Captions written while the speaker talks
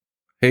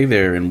Hey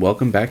there, and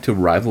welcome back to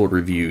Rival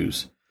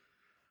Reviews.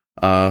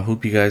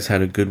 Hope you guys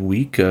had a good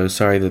week.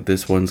 Sorry that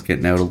this one's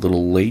getting out a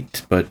little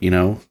late, but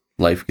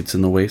life gets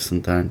in the way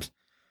sometimes.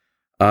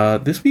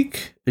 This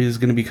week is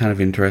going to be kind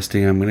of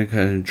interesting. I'm going to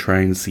kind of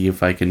try and see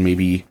if I can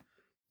maybe,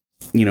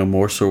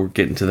 more so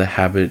get into the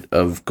habit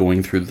of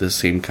going through the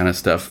same kind of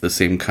stuff, the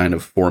same kind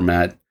of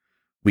format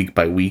week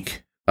by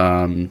week.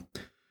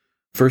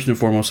 First and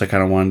foremost, I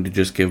kind of wanted to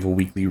just give a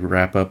weekly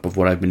wrap up of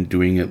what I've been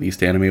doing, at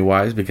least anime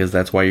wise, because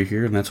that's why you're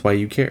here and that's why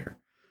you care.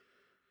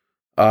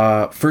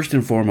 First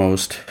and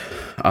foremost,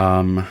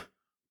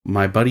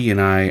 my buddy and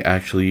I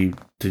actually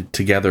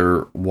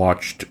together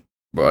watched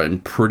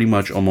and pretty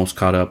much almost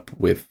caught up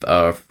with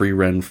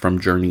Frieren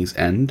from Journey's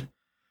End.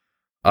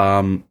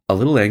 A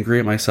little angry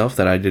at myself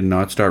that I did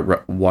not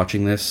start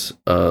watching this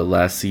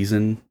last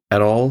season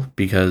at all,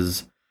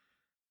 because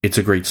it's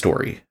a great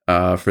story.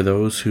 For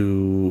those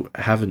who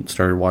haven't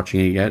started watching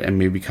it yet and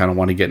maybe kind of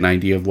want to get an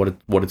idea of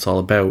what it's all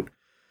about,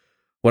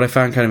 what I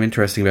found kind of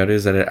interesting about it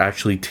is that it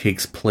actually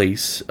takes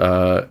place.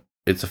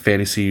 It's a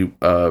fantasy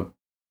anime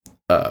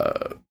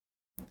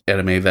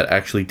that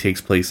actually takes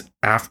place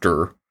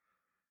after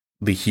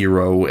the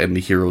hero and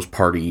the hero's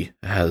party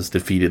has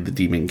defeated the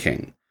Demon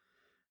King.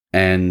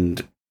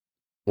 And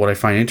what I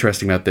find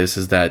interesting about this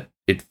is that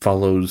it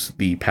follows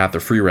the path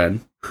of Frieren,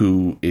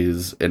 who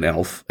is an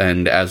elf,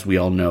 and as we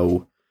all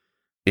know,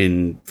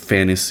 in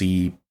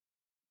fantasy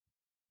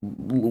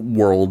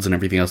worlds and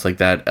everything else like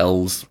that,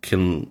 elves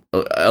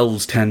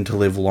tend to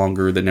live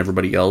longer than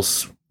everybody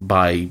else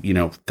by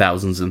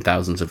thousands and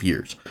thousands of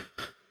years.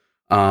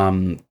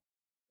 And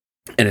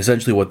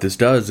essentially what this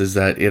does is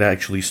that it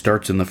actually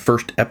starts in the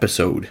first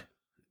episode.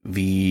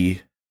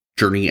 The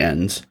journey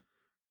ends,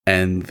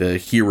 and the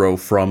hero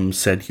from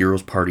said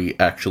hero's party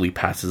actually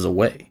passes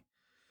away.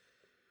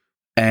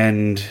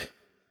 And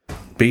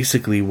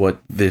basically what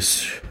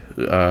this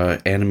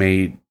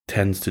anime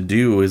tends to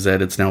do is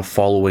that it's now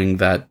following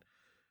that,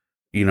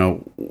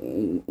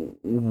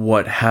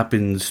 what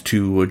happens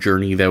to a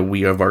journey that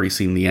we have already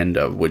seen the end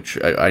of, which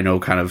I know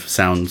kind of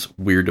sounds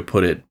weird to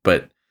put it,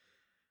 but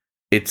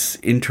it's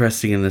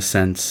interesting in the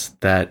sense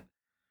that,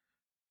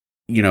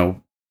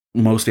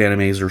 most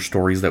animes or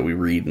stories that we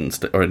read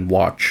and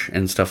watch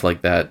and stuff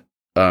like that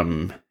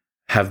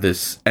have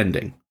this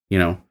ending.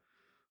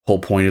 Whole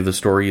point of the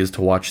story is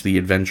to watch the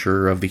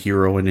adventure of the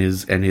hero and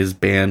his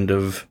band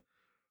of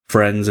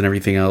friends and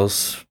everything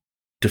else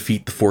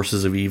defeat the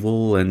forces of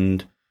evil,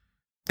 and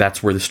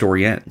that's where the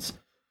story ends.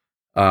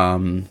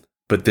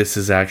 But this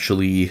is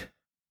actually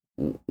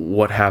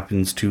what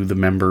happens to the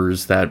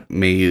members that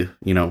may,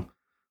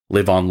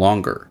 live on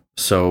longer.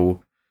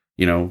 So,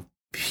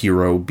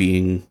 hero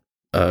being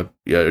a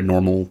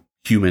normal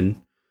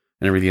human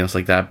and everything else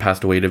like that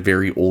passed away at a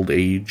very old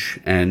age,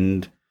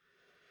 and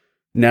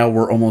now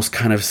we're almost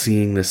kind of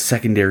seeing the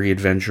secondary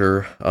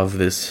adventure of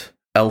this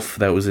elf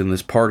that was in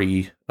this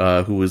party,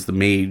 who was the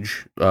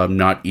mage,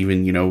 not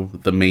even,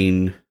 the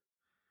main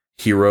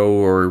hero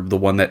or the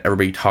one that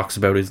everybody talks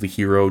about as the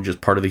hero, just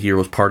part of the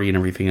hero's party and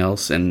everything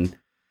else. And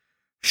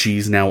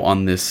she's now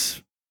on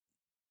this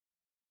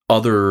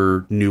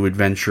other new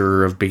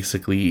adventure of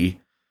basically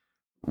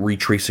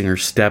retracing her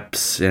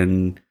steps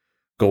and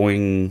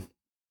going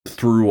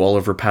through all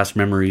of her past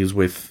memories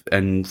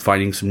and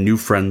finding some new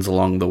friends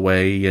along the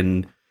way,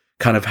 and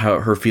kind of how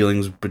her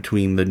feelings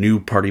between the new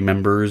party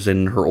members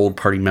and her old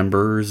party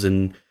members.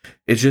 And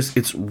it's just,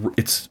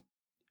 it's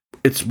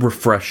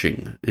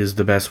refreshing is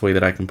the best way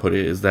that I can put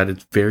it, is that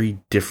it's very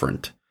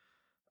different.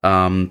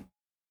 Again,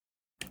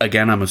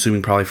 I'm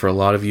assuming probably for a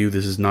lot of you,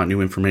 this is not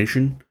new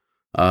information.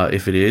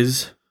 If it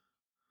is,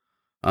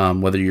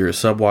 whether you're a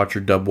sub watcher,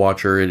 dub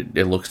watcher,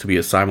 it looks to be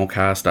a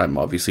simulcast. I'm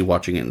obviously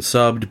watching it in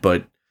subbed,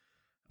 but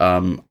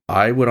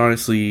I would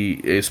honestly,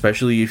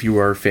 especially if you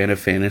are a fan of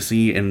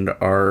fantasy and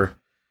are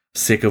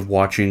sick of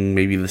watching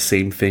maybe the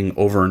same thing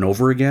over and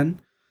over again,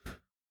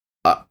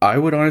 I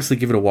would honestly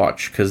give it a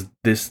watch, because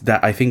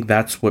I think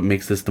that's what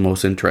makes this the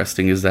most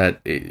interesting, is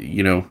that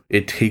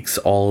it takes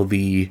all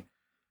the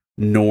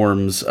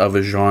norms of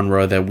a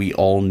genre that we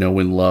all know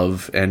and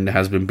love and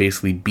has been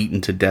basically beaten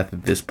to death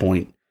at this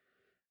point,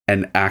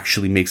 and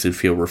actually makes it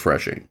feel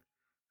refreshing.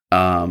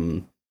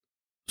 So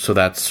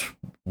that's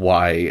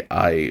why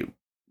I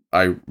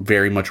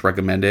very much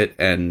recommend it,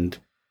 and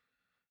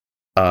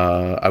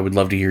I would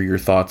love to hear your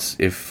thoughts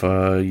if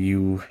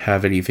you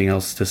have anything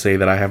else to say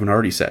that I haven't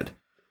already said.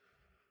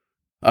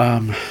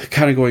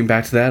 Kind of going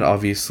back to that,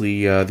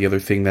 obviously, the other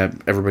thing that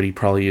everybody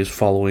probably is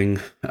following,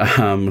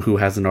 who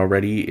hasn't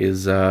already,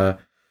 is Solo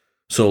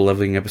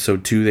Leveling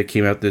Episode 2 that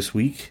came out this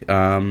week.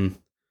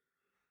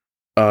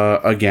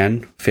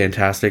 Again,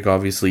 fantastic.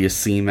 Obviously, a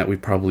scene that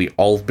we've probably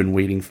all been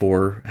waiting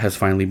for has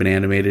finally been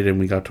animated, and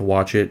we got to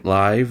watch it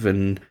live,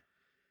 and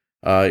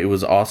it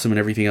was awesome and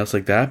everything else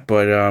like that.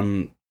 But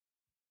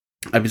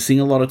I've been seeing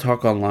a lot of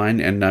talk online,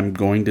 and I'm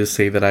going to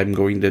say that I'm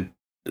going to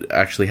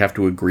actually have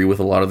to agree with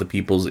a lot of the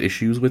people's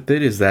issues with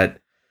it, is that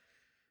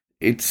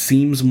it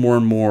seems more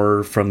and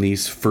more from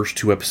these first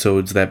two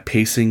episodes that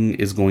pacing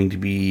is going to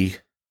be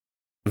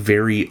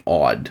very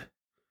odd.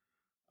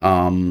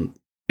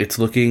 it's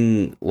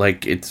looking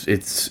like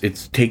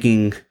it's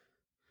taking,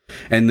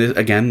 and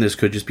this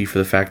could just be for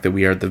the fact that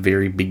we are at the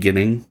very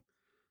beginning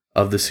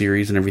of the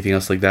series and everything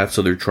else like that.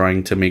 So they're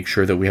trying to make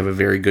sure that we have a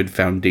very good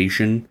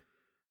foundation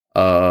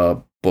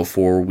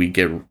before we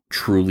get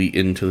truly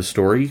into the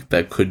story.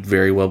 That could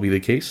very well be the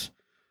case.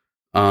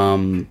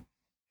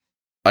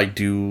 I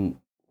do,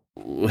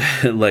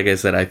 like I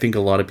said, I think a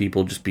lot of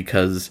people, just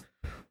because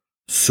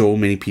so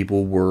many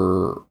people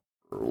were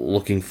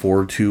looking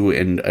forward to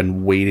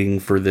and waiting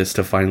for this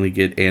to finally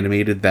get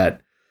animated,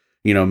 that,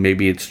 you know,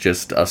 maybe it's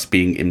just us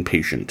being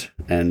impatient,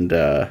 and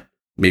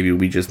maybe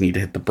we just need to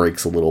hit the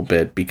brakes a little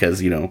bit,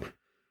 because, you know,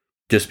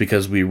 just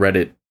because we read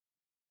it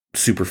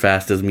super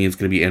fast doesn't mean it's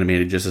going to be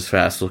animated just as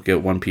fast. Look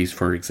at One Piece,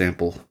 for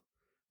example.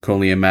 Can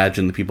only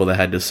imagine the people that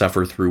had to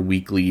suffer through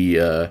weekly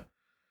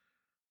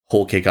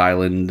Whole Cake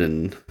Island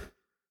and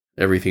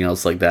everything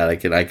else like that. I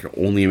can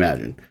only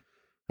imagine.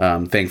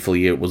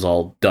 Thankfully, it was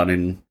all done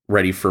and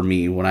ready for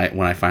me when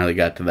I finally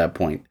got to that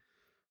point.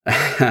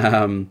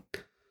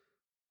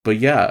 But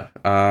yeah,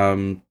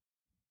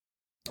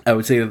 I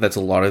would say that that's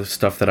a lot of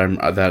stuff that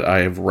I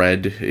have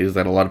read, is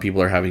that a lot of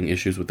people are having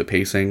issues with the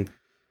pacing.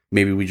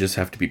 Maybe we just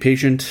have to be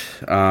patient.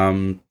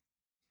 Kind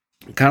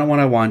of what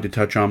I wanted to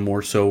touch on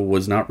more so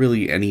was not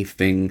really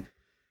anything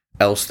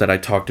else that I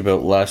talked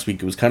about last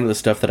week. It was kind of the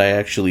stuff that I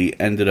actually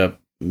ended up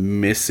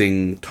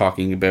missing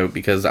talking about,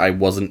 because I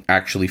wasn't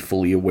actually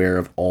fully aware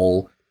of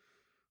all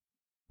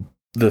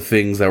the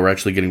things that were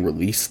actually getting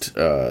released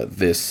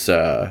this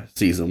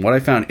season. What I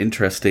found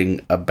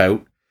interesting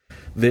about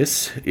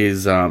this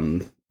is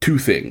two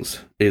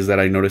things. Is that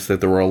I noticed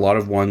that there were a lot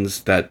of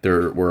ones that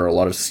there were a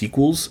lot of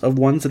sequels of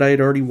ones that I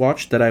had already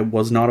watched that I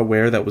was not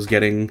aware that was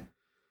getting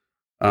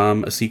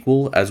a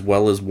sequel, as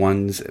well as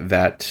ones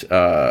that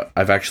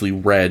I've actually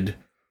read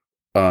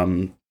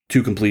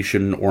to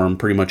completion, or I'm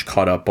pretty much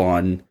caught up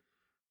on,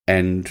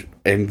 and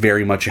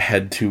very much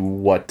ahead to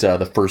what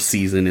the first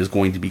season is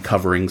going to be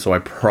covering, so I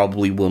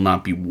probably will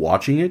not be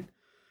watching it.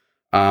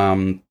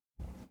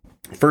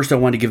 First, I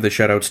want to give the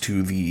shoutouts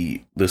to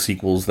the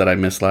sequels that I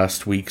missed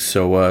last week.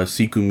 So,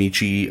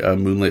 Sikumichi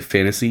Moonlit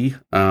Fantasy,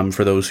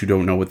 for those who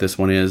don't know what this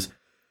one is,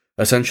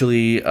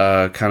 essentially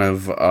kind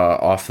of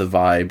off the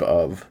vibe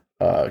of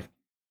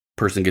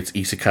person gets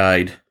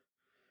isekai'd,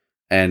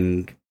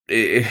 and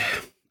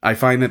I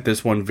find that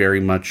this one very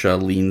much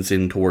leans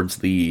in towards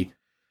the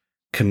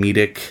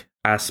comedic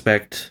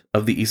aspect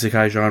of the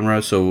isekai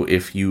genre. So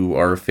if you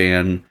are a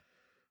fan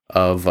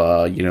of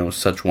you know,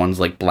 such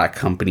ones like Black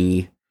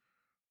Company,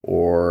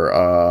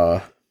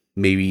 or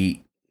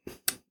maybe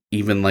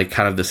even like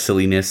kind of the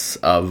silliness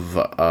of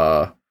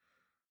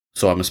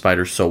So I'm a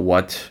Spider, So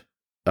What,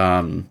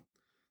 then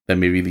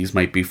maybe these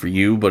might be for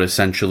you. But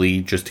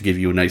essentially, just to give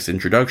you a nice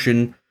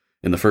introduction,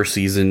 in the first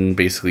season,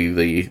 basically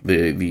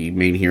the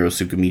main hero,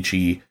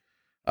 Tsukumichi,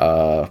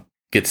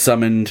 gets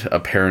summoned.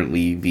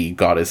 Apparently, the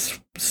goddess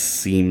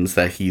seems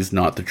that he's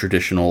not the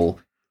traditional,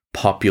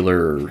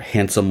 popular,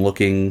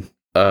 handsome-looking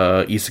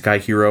isekai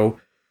hero.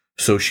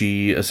 So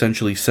she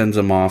essentially sends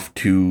him off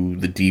to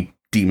the deep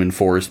demon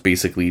forest,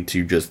 basically,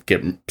 to just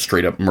get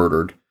straight up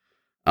murdered.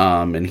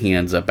 And he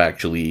ends up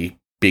actually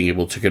being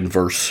able to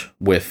converse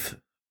with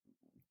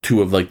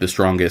two of like the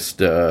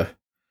strongest, I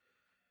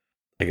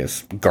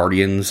guess,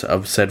 guardians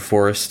of said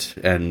forest.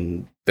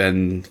 And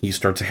then he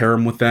starts a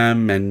harem with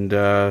them, and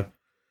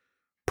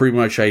pretty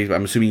much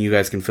I'm assuming you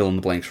guys can fill in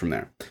the blanks from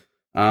there.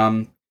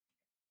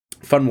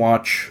 Fun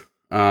watch.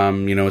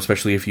 You know,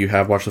 especially if you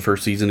have watched the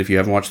first season. If you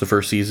haven't watched the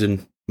first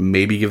season,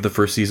 maybe give the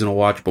first season a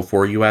watch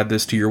before you add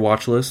this to your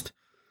watch list.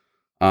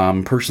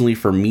 Personally,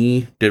 for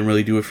me, didn't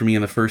really do it for me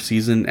in the first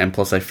season, and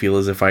plus I feel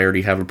as if I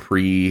already have a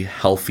pretty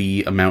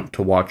healthy amount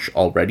to watch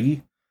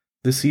already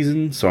this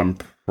season, so I'm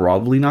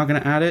probably not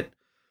going to add it.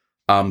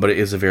 But it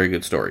is a very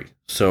good story.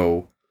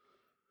 So,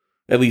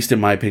 at least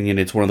in my opinion,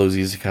 it's one of those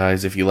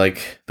isekais. If you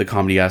like the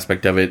comedy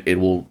aspect of it, it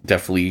will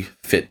definitely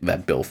fit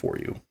that bill for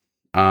you.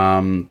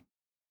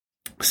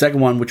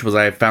 Second one, which was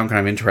I found kind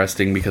of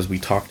interesting, because we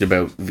talked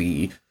about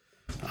the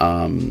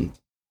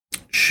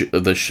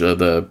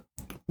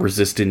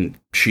resistant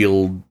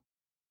shield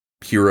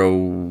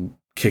hero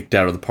kicked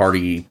out of the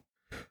party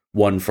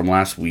one from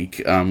last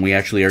week. We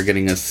actually are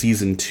getting a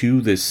season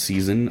 2 this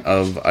season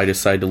of I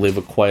Decide to Live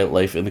a Quiet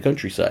Life in the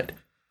Countryside.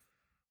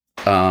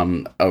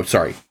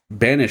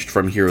 Banished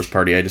from Hero's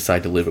Party, I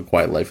Decide to Live a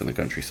Quiet Life in the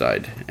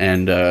Countryside.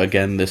 And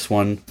again, this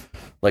one,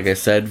 like I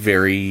said,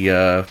 very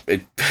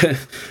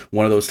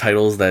one of those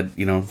titles that,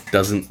 you know,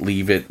 doesn't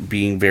leave it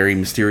being very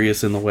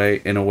mysterious in a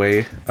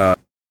way.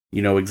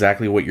 You know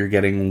exactly what you're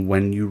getting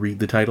when you read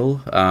the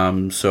title.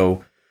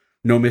 So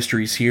no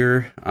mysteries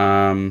here.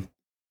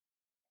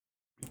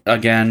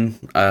 Again,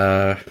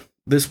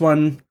 this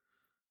one,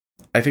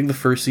 I think the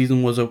first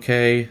season was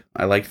okay.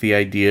 I liked the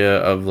idea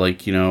of,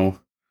 like, you know,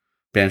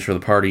 banished from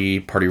the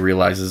party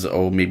realizes,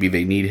 oh, maybe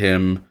they need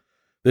him.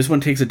 This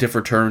one takes a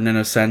different turn in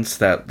a sense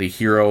that the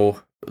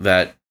hero's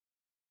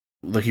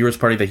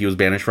party that he was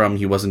banished from,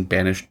 he wasn't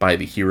banished by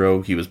the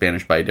hero, he was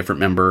banished by a different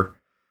member.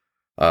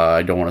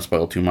 I don't want to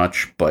spoil too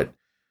much, but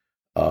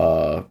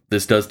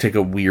This does take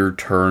a weird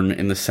turn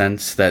in the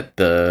sense that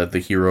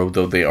the hero,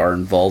 though they are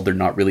involved, they're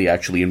not really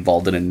actually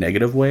involved in a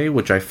negative way,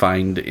 which I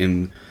find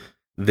in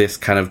this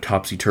kind of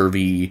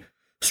topsy-turvy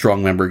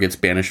strong member gets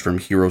banished from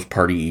hero's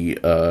party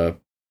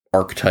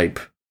archetype.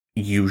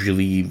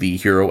 Usually the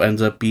hero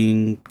ends up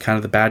being kind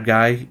of the bad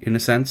guy in a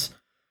sense,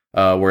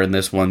 where in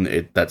this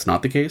one that's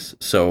not the case.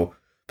 So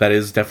that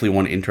is definitely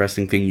one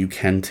interesting thing you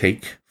can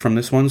take from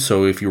this one.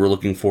 So if you were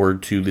looking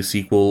forward to the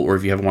sequel, or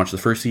if you haven't watched the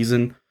first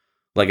season,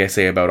 like I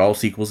say about all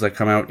sequels that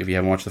come out, if you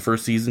haven't watched the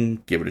first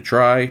season, give it a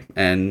try,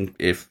 and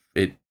if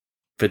it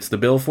fits the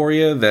bill for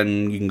you,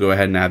 then you can go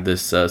ahead and add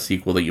this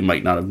sequel that you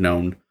might not have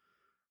known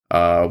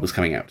was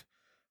coming out.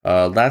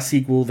 Last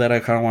sequel that I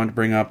kind of wanted to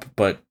bring up,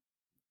 but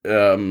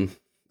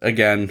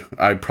again,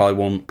 I probably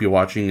won't be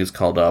watching, is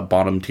called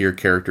Bottom Tier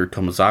Character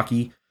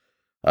Tomozaki.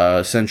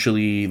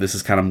 Essentially, this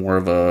is kind of more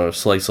of a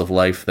slice of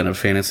life than a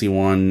fantasy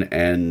one,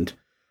 and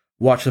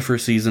watch the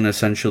first season.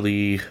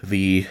 Essentially,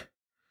 the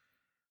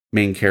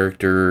main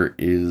character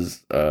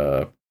is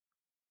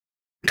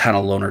kind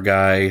of loner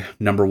guy,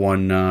 number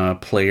one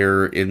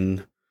player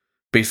in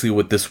basically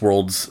what this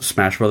world's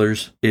Smash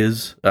Brothers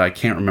is. I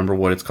can't remember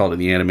what it's called in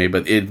the anime,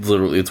 but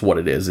it's what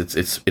it is.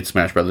 It's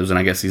Smash Brothers, and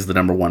I guess he's the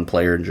number one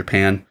player in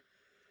Japan.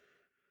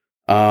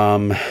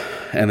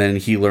 And then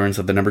he learns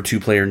that the number two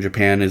player in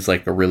Japan is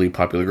like a really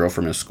popular girl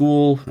from his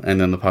school, and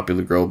then the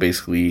popular girl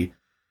basically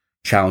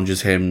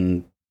challenges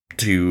him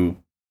to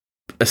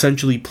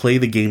essentially play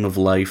the game of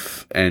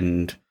life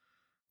and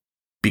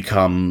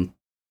become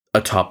a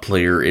top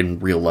player in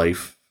real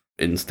life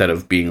instead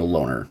of being a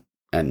loner.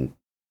 And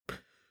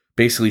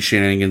basically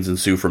shenanigans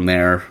ensue from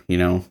there.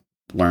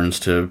 Learns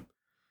to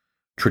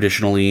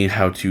traditionally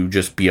how to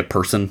just be a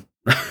person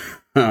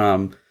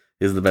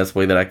is the best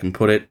way that I can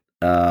put it.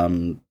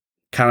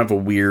 Kind of a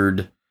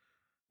weird,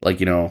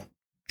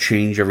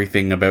 change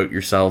everything about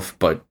yourself,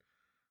 but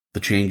the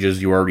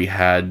changes you already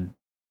had,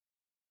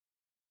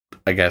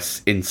 I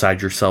guess,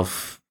 inside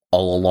yourself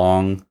all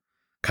along.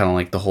 Kind of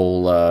like the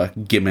whole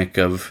gimmick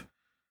of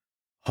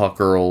hot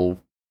girl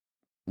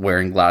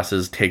wearing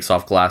glasses, takes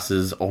off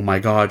glasses. Oh my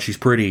god, she's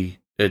pretty.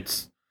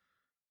 It's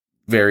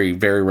very,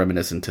 very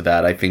reminiscent to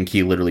that. I think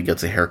he literally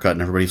gets a haircut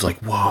and everybody's like,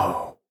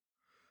 whoa.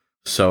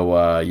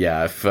 So,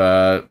 yeah, if,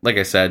 like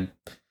I said,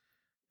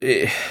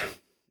 it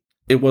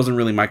wasn't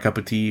really my cup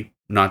of tea,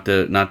 not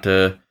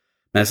to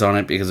mess on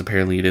it, because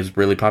apparently it is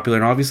really popular,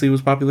 and obviously it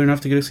was popular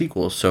enough to get a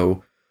sequel.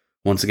 So,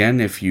 once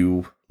again, if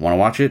you want to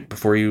watch it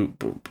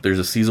there's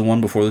a season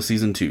 1 before the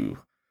season 2.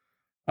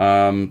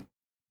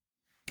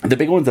 The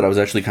big ones that I was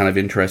actually kind of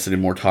interested in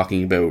more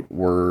talking about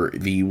were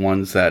the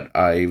ones that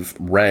I've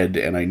read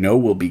and I know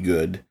will be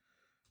good.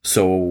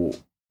 So,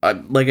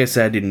 like I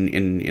said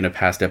in a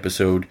past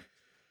episode,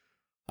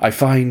 I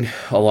find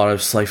a lot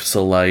of slice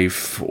of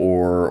life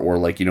or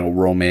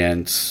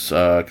romance,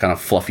 kind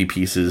of fluffy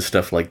pieces,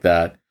 stuff like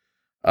that.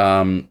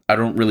 I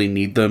don't really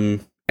need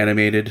them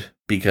animated,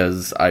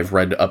 because I've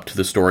read up to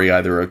the story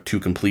either to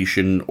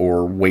completion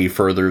or way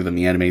further than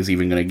the anime is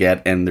even going to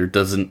get, and there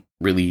isn't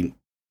a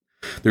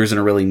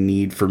really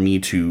need for me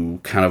to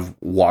kind of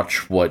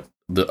watch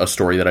a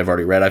story that I've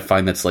already read. I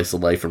find that slice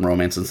of life and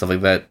romance and stuff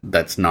like that,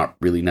 that's not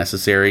really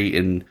necessary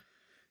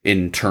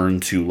in turn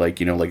to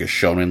like a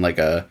shonen,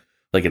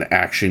 like an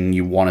action.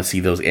 You want to see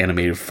those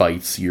animated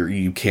fights.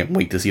 You can't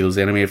wait to see those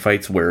animated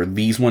fights, where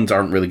these ones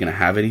aren't really going to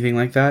have anything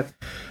like that.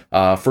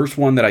 First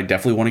one that I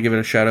definitely want to give it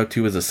a shout out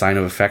to is A Sign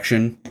of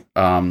Affection.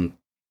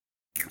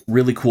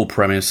 Really cool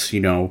premise,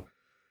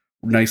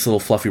 nice little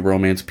fluffy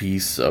romance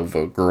piece of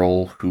a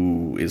girl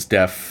who is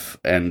deaf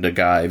and a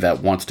guy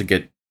that wants to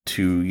get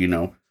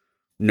to,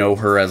 know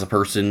her as a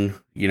person.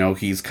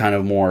 He's kind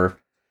of more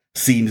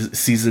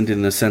seasoned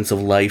in the sense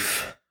of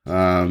life.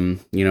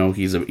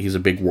 He's a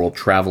big world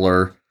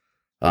traveler.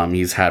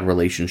 He's had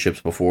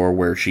relationships before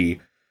where she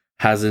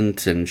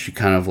hasn't, and she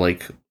kind of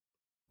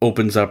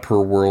opens up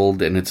her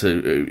world, and it's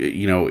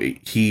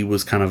he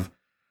was kind of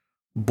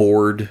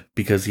bored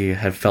because he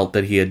had felt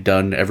that he had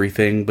done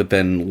everything, but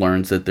then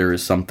learns that there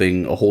is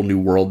a whole new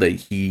world that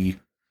he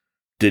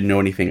didn't know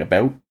anything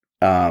about.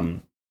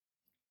 And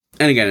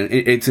again,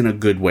 it's in a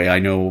good way. I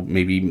know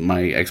maybe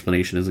my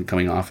explanation isn't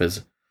coming off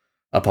as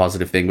a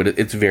positive thing, but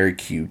it's very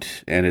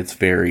cute, and it's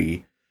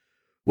very,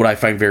 what I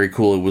find very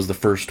cool, it was the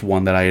first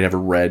one that I had ever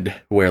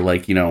read where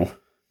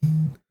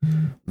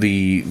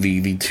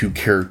the two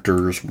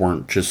characters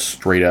weren't just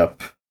straight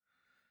up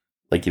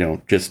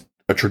just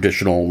a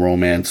traditional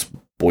romance,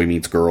 boy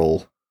meets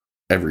girl,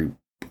 every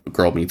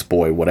girl meets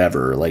boy,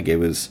 whatever. It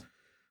was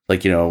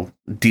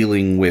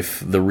dealing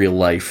with the real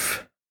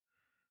life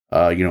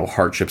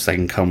hardships that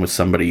can come with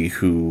somebody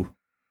who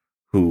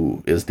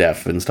is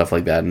deaf and stuff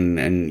like that, and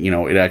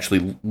it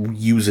actually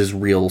uses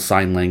real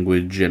sign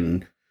language,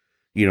 and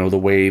the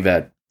way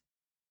that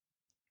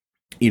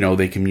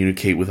they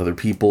communicate with other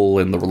people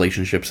and the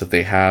relationships that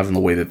they have and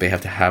the way that they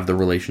have to have the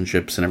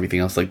relationships and everything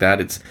else like that.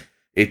 It's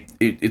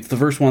the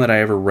first one that I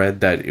ever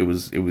read that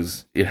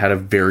it had a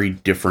very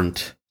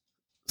different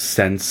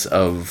sense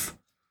of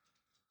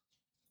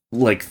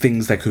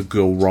things that could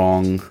go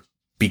wrong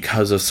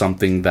because of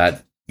something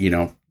that,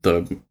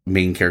 the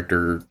main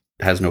character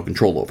has no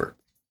control over.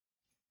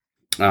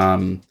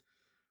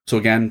 So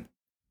again,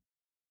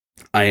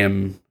 I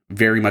am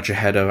very much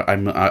ahead of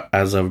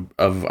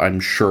I'm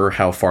sure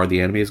how far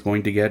the anime is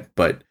going to get,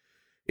 but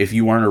if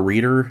you aren't a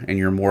reader and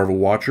you're more of a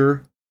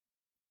watcher,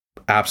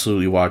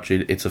 absolutely watch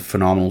it. It's a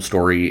phenomenal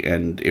story,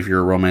 and if you're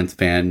a romance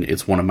fan,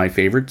 it's one of my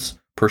favorites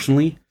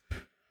personally.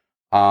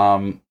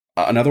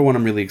 Another one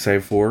I'm really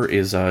excited for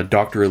is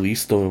Dr.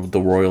 Elise, the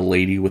royal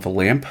lady with a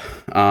lamp.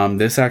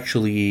 This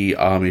actually,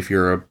 if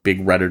you're a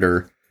big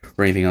Redditor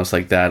or anything else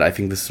like that, I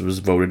think this was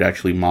voted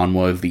actually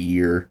manhwa of the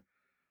year.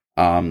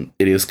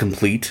 It is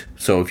complete,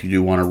 so if you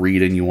do want to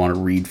read and you want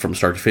to read from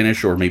start to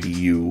finish, or maybe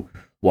you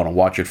want to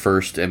watch it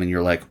first and then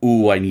you're like,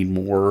 ooh, I need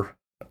more,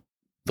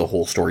 the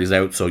whole story's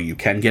out, so you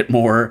can get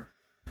more.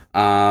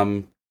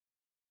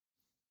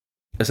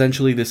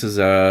 Essentially, this is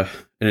an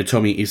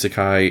Otomi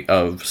isekai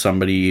of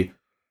somebody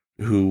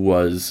who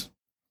was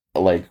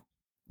like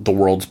the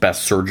world's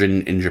best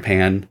surgeon in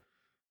Japan,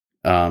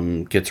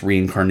 gets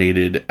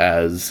reincarnated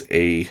as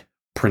a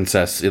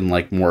princess in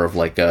like more of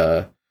like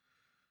a,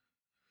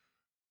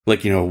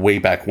 like, way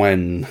back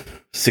when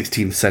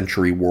 16th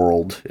century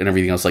world and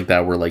everything else like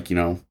that, where like,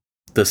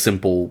 the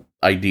simple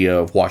idea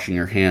of washing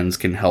your hands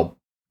can help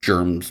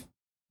germs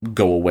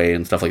go away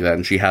and stuff like that.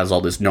 And she has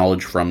all this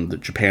knowledge from the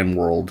Japan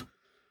world.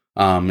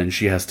 And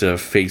she has to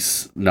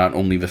face not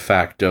only the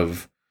fact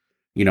of,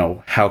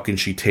 how can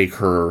she take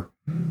her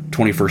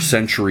 21st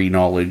century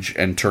knowledge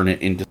and turn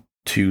it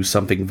into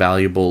something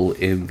valuable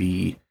in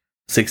the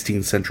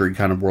 16th century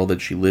kind of world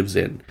that she lives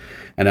in.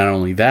 And not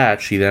only that,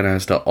 she then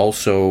has to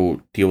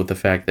also deal with the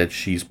fact that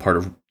she's part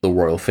of the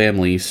royal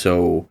family.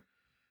 So,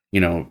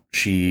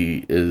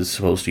 she is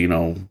supposed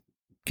to,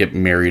 get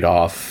married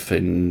off,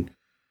 and,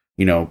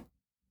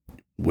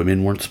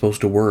 women weren't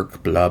supposed to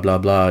work, blah, blah,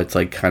 blah. It's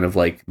like kind of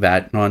like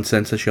that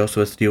nonsense that she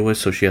also has to deal with.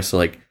 So she has to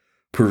like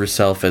prove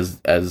herself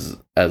as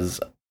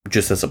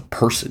just as a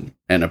person,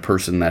 and a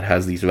person that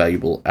has these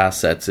valuable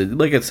assets. And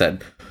like I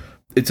said,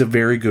 it's a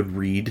very good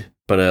read.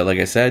 But like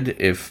I said,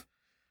 if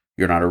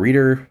you're not a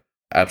reader,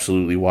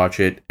 absolutely watch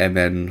it. And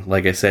then,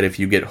 like I said, if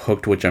you get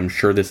hooked, which I'm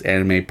sure this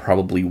anime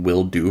probably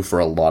will do for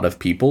a lot of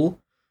people,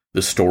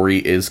 the story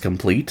is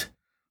complete,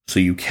 so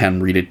you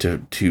can read it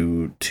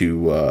to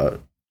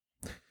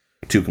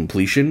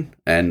completion.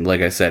 And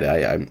like I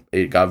said,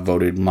 it got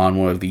voted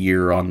manhwa of the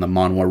year on the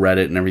manhwa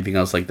Reddit and everything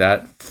else like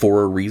that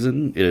for a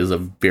reason. It is a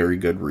very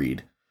good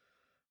read.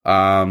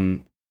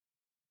 And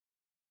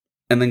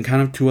then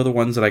kind of two other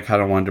ones that I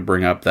kind of wanted to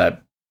bring up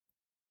that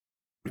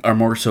are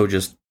more so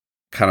just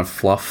kind of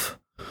fluff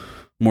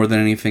more than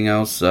anything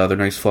else. They're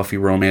nice fluffy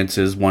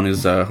romances. One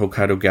is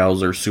Hokkaido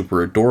Gals are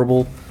super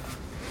adorable.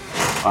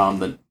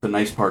 The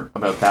nice part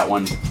about that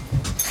one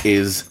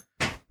is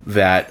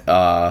that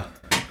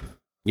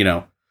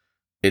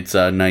it's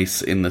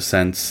nice in the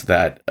sense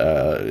that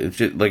it's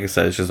just, like I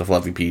said, it's just a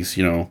fluffy piece.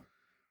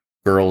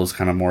 Girl is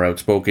kind of more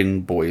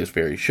outspoken, boy is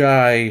very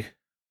shy.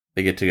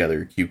 They get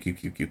together,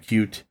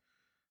 cute.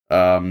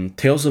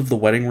 Tales of the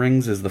Wedding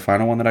Rings is the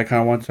final one that I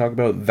kind of want to talk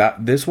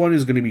about. This one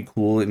is going to be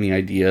cool in the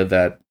idea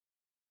that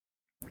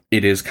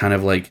it is kind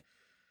of like,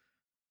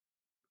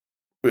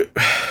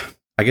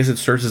 I guess it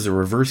starts as a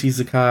reverse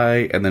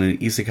isekai, and then an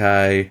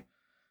isekai,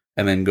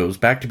 and then goes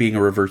back to being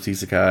a reverse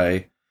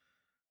isekai.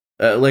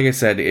 Like I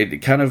said,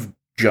 it kind of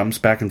jumps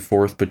back and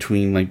forth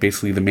between, like,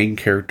 basically the main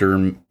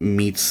character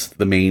meets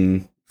the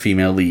main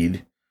female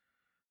lead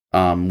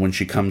when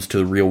she comes to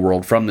the real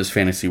world from this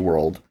fantasy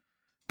world,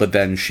 but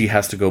then she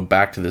has to go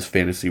back to this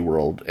fantasy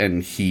world,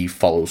 and he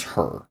follows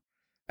her.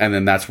 And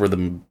then that's where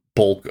the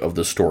bulk of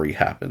the story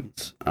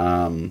happens.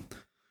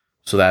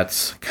 So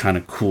that's kind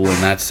of cool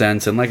in that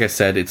sense. And like I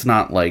said, it's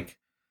not, like,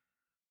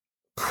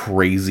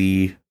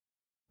 crazy.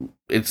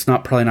 It's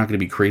probably not going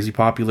to be crazy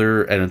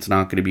popular, and it's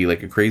not going to be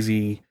like a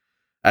crazy,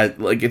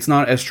 it's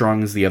not as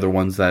strong as the other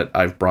ones that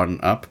I've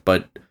brought up.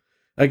 But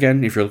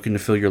again, if you're looking to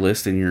fill your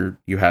list and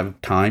you have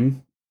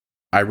time,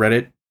 I read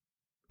it.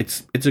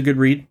 It's a good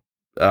read,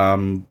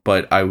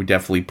 but I would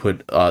definitely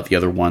put the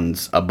other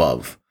ones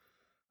above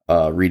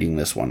reading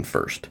this one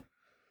first.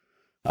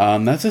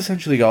 That's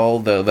essentially all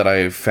that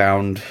I've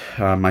found.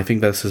 I think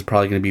this is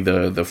probably going to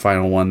be the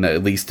final one, that,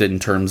 at least in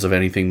terms of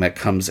anything that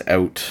comes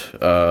out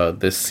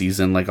this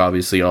season. Like,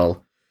 obviously, if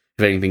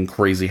anything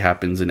crazy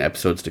happens in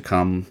episodes to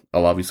come,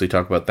 I'll obviously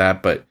talk about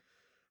that. But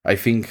I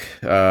think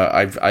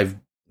I've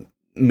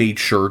made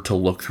sure to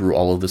look through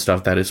all of the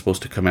stuff that is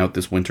supposed to come out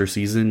this winter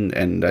season,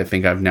 and I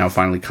think I've now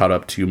finally caught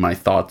up to my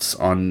thoughts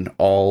on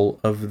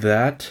all of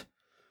that.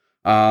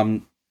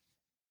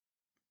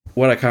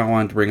 What I kind of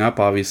wanted to bring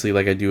up, obviously,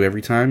 like I do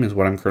every time, is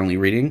what I'm currently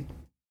reading.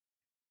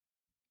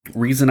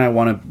 Reason I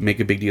want to make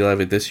a big deal out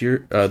of it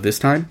this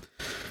time,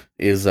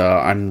 is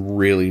I'm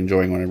really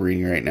enjoying what I'm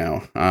reading right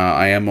now.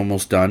 I am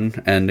almost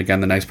done, and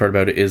again, the nice part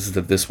about it is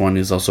that this one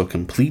is also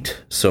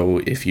complete. So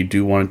if you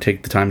do want to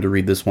take the time to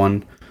read this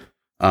one,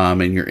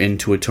 and you're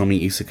into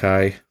Otomi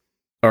isekai,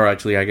 or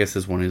actually, I guess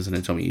this one is an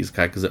Otomi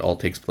isekai because it all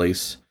takes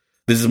place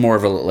This is more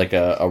of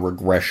a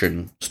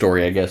regression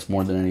story, I guess,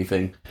 more than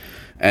anything.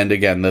 And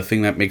again, the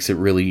thing that makes it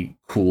really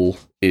cool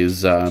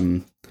is,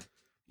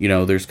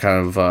 there's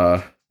kind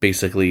of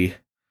basically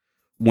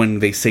when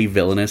they say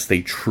villainous,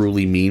 they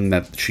truly mean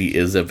that she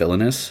is a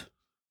villainess,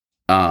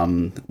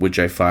 which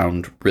I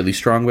found really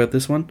strong about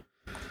this one.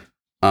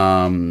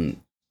 And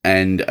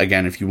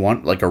again, if you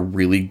want like a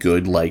really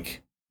good,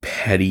 like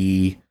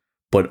petty,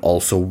 but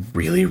also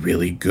really,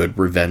 really good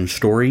revenge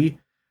story,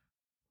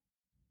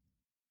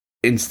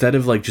 instead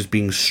of like just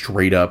being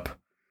straight up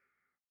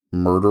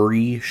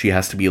murdery, she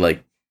has to be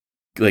like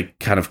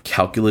kind of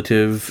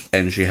calculative,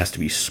 and she has to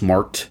be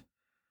smart,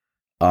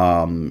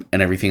 and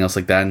everything else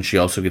like that. And she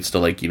also gets to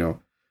like,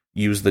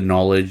 use the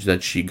knowledge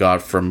that she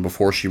got from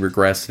before she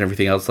regressed and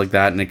everything else like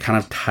that. And it kind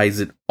of ties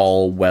it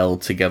all well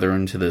together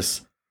into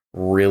this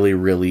really,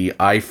 really,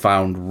 I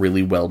found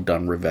really well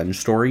done revenge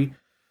story.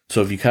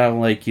 So if you kind of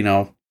like,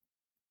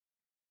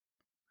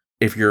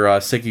 if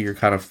you're sick of your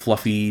kind of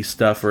fluffy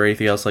stuff or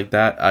anything else like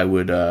that, I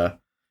would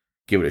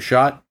give it a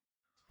shot.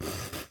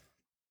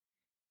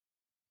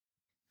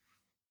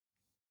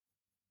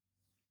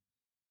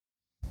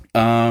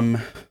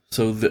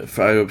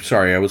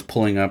 Sorry, I was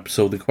pulling up.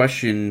 So the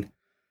question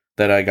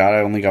that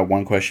I only got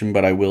one question,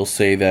 but I will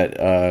say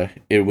that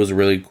it was a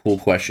really cool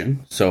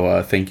question.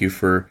 So thank you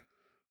for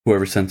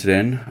whoever sent it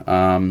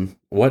in.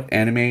 What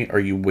anime are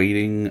you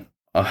waiting?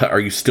 Are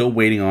you still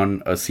waiting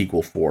on a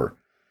sequel for?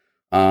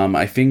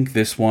 I think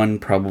this one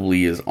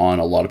probably is on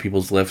a lot of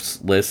people's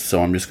list,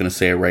 so I'm just going to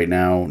say it right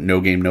now.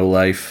 No Game, No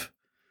Life.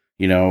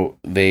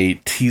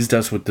 They teased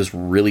us with this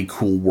really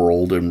cool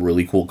world and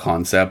really cool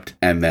concept,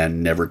 and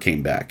then never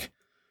came back.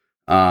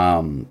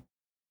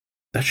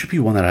 That should be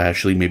one that I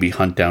actually maybe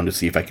hunt down to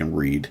see if I can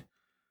read.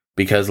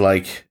 Because,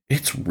 like,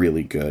 it's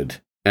really good.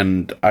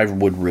 And I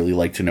would really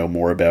like to know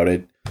more about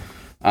it.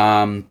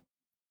 But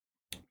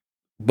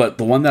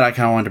the one that I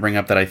kind of wanted to bring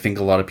up that I think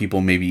a lot of people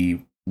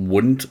maybe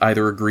wouldn't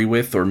either agree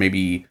with, or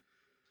maybe,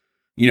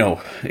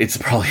 it's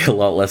probably a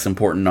lot less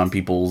important on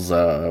people's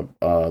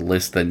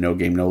list than No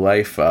Game, No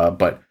Life.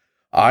 But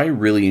I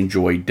really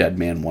enjoyed Dead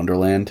Man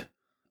Wonderland.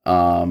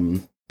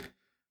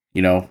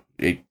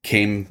 It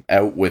came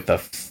out with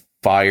a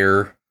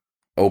fire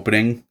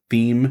opening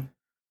theme.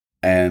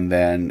 And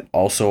then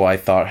also I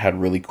thought had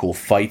really cool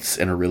fights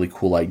and a really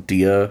cool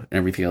idea and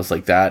everything else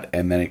like that.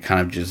 And then it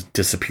kind of just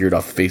disappeared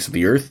off the face of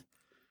the earth.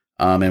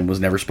 And was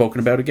never spoken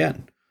about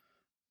again.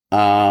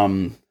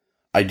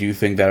 I do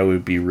think that it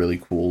would be really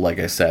cool, like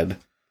I said,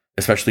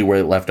 especially where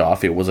it left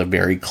off. It was a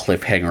very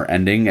cliffhanger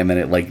ending, and then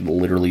it like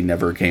literally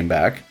never came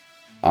back.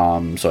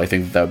 So I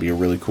think that would be a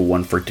really cool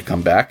one for it to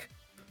come back.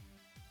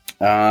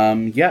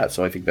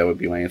 So I think that would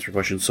be my answer to the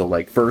question. So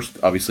like first,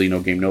 obviously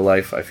No Game, No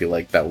Life. I feel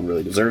like that one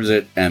really deserves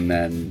it. And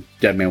then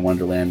Dead Man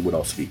Wonderland would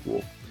also be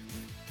cool.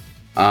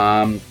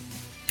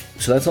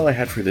 So that's all I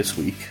had for this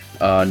week.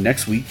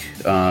 Next week,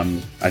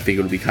 I think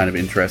it'll be kind of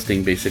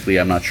interesting. Basically,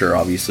 I'm not sure,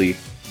 obviously,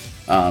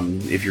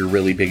 if you're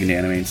really big into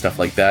anime and stuff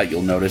like that,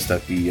 you'll notice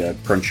that the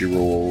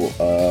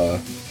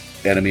Crunchyroll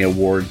Anime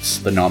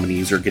Awards, the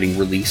nominees are getting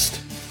released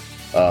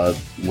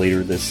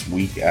later this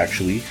week,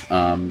 actually.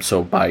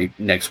 So by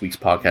next week's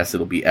podcast,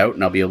 it'll be out,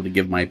 and I'll be able to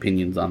give my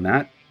opinions on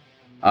that.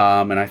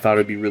 And I thought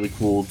it'd be really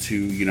cool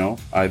to,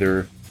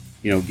 either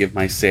give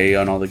my say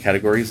on all the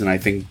categories. And I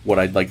think what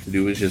I'd like to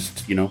do is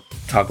just,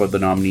 talk about the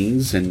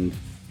nominees and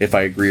if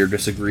I agree or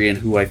disagree and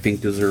who I think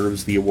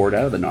deserves the award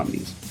out of the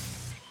nominees.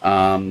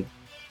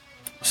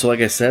 So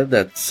like I said,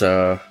 that's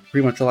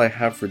pretty much all I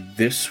have for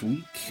this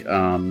week.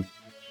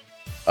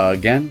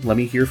 Again, let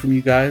me hear from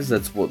you guys.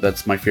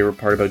 That's my favorite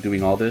part about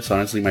doing all this.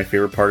 Honestly, my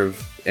favorite part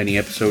of any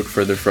episode,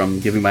 further from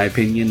giving my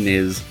opinion,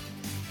 is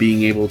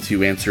being able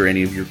to answer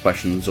any of your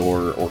questions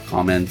or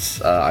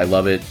comments. I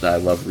love it. I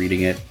love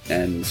reading it.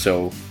 And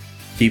so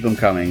keep them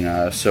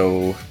coming.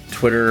 So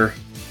Twitter,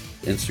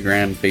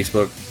 Instagram,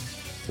 Facebook,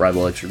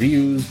 RivalX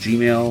Reviews,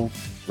 Gmail,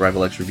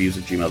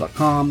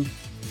 rivalxreviews@gmail.com.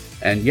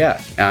 And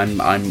yeah, I'm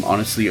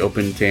honestly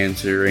open to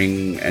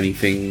answering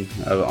anything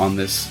on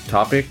this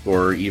topic,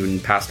 or even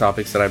past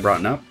topics that I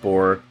brought up.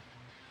 Or,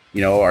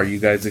 are you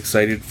guys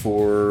excited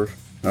for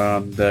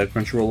the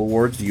Crunchyroll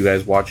Awards? Do you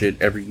guys watch it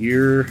every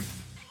year?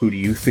 Who do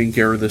you think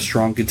are the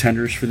strong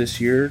contenders for this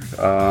year?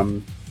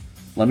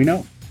 Let me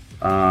know.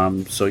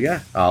 So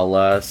yeah,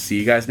 I'll see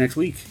you guys next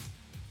week.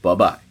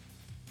 Bye-bye.